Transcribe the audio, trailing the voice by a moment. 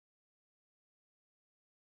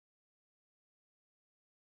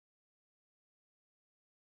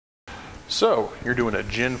So you're doing a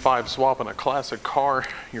Gen 5 swap in a classic car,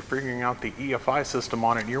 you're figuring out the EFI system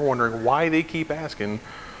on it, and you're wondering why they keep asking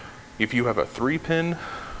if you have a 3-pin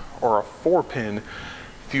or a 4-pin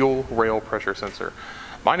fuel rail pressure sensor.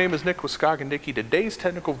 My name is Nick with Scoggin-Dickey. Today's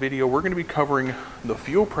technical video, we're going to be covering the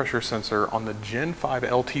fuel pressure sensor on the Gen 5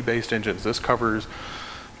 LT based engines. This covers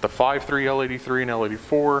the 5.3 L83 and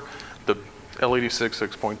L84, the L86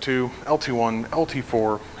 6.2, LT1,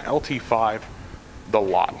 LT4, LT5, the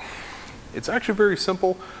lot. It's actually very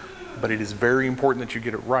simple, but it is very important that you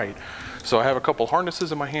get it right. So I have a couple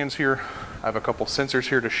harnesses in my hands here. I have a couple sensors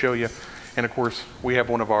here to show you. And of course, we have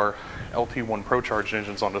one of our LT1 Pro Charged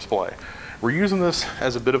engines on display. We're using this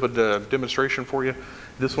as a bit of a demonstration for you.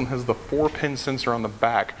 This one has the 4-pin sensor on the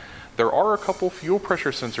back. There are a couple fuel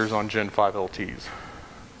pressure sensors on Gen 5 LTs.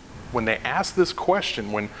 When they ask this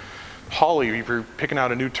question, when Holley, if you're picking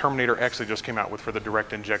out a new Terminator X they just came out with for the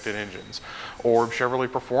direct injected engines, or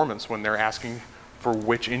Chevrolet Performance when they're asking for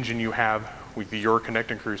which engine you have with your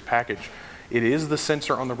Connect and Cruise package, it is the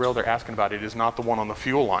sensor on the rail they're asking about. It is not the one on the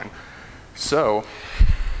fuel line. So,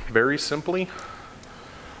 very simply,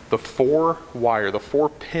 the 4-wire, the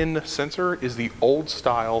 4-pin sensor is the old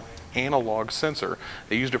style analog sensor.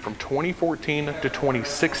 They used it from 2014 to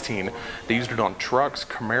 2016. They used it on trucks,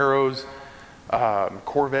 Camaros,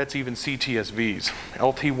 Corvettes, even CTSVs,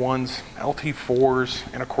 LT1s,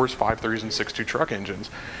 LT4s, and of course 5.3s and 6.2 truck engines.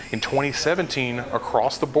 In 2017,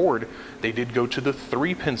 across the board, they did go to the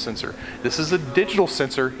 3-pin sensor. This is a digital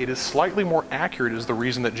sensor. It is slightly more accurate is the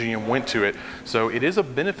reason that GM went to it. So it is a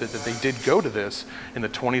benefit that they did go to this in the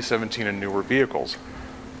 2017 and newer vehicles.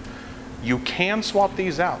 You can swap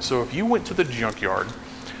these out. So if you went to the junkyard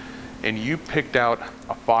and you picked out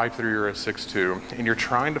a 5.3 or a 6.2 and you're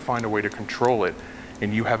trying to find a way to control it,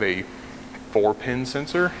 and you have a 4-pin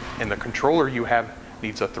sensor and the controller you have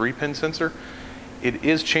needs a 3-pin sensor, it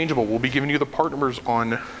is changeable. We'll be giving you the part numbers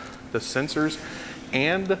on the sensors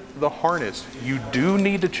and the harness. You do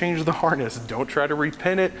need to change the harness. Don't try to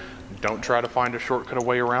repin it. Don't try to find a shortcut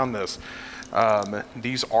way around this.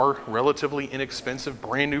 These are relatively inexpensive,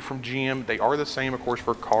 brand new from GM. They are the same, of course,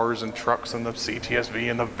 for cars and trucks and the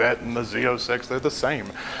CTSV and the Vet and the Z06. They're the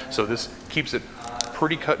same. So this keeps it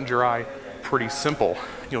pretty cut and dry, pretty simple.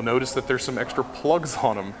 You'll notice that there's some extra plugs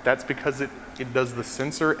on them. That's because it does the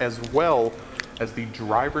sensor as well as the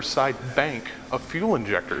driver's side bank of fuel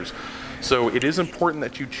injectors. So it is important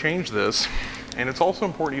that you change this, and it's also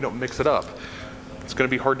important you don't mix it up. It's going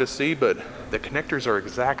to be hard to see, but the connectors are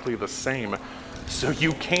exactly the same. So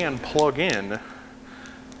you can plug in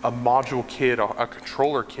a module kit, a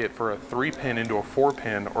controller kit for a 3-pin into a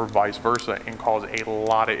 4-pin or vice versa and cause a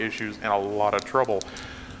lot of issues and a lot of trouble.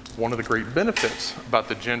 One of the great benefits about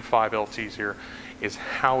the Gen 5 LTs here is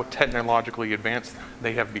how technologically advanced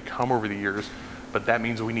they have become over the years, but that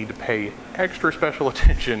means we need to pay extra special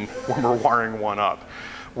attention when we're wiring one up.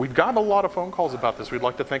 We've gotten a lot of phone calls about this. We'd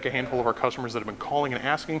like to thank a handful of our customers that have been calling and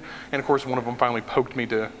asking, and of course one of them finally poked me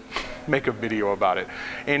to make a video about it.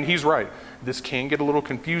 And he's right, this can get a little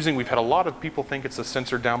confusing. We've had a lot of people think it's a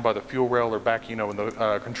sensor down by the fuel rail or back, in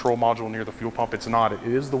the control module near the fuel pump. It's not. It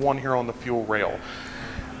is the one here on the fuel rail.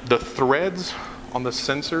 The threads on the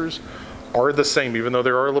sensors are the same, even though they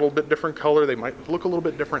are a little bit different color. They might look a little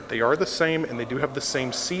bit different. They are the same, and they do have the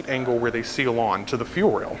same seat angle where they seal on to the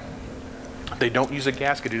fuel rail. They don't use a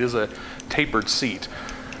gasket, it is a tapered seat.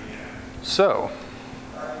 So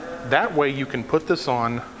that way you can put this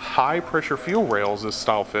on high pressure fuel rails, this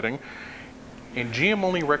style fitting, and GM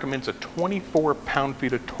only recommends a 24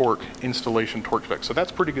 pound-feet of torque installation torque spec. So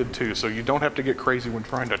that's pretty good too. So you don't have to get crazy when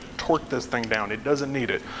trying to torque this thing down. It doesn't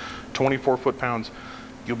need it. 24 foot-pounds,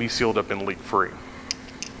 you'll be sealed up and leak free.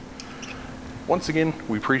 Once again,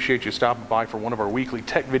 we appreciate you stopping by for one of our weekly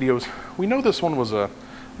tech videos. We know this one was a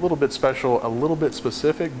little bit special, a little bit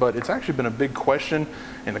specific, but it's actually been a big question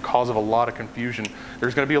and the cause of a lot of confusion.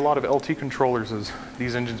 There's going to be a lot of LT controllers as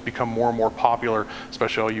these engines become more and more popular,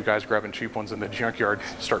 especially all you guys grabbing cheap ones in the junkyard,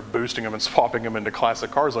 start boosting them and swapping them into classic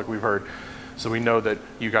cars like we've heard. So we know that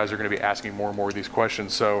you guys are going to be asking more and more of these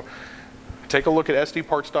questions. So take a look at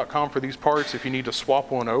sdparts.com for these parts if you need to swap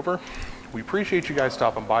one over. We appreciate you guys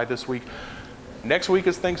stopping by this week. Next week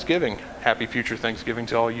is Thanksgiving. Happy future Thanksgiving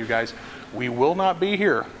to all you guys. We will not be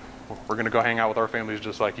here. We're going to go hang out with our families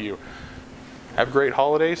just like you. Have great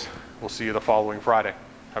holidays. We'll see you the following Friday.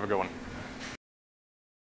 Have a good one.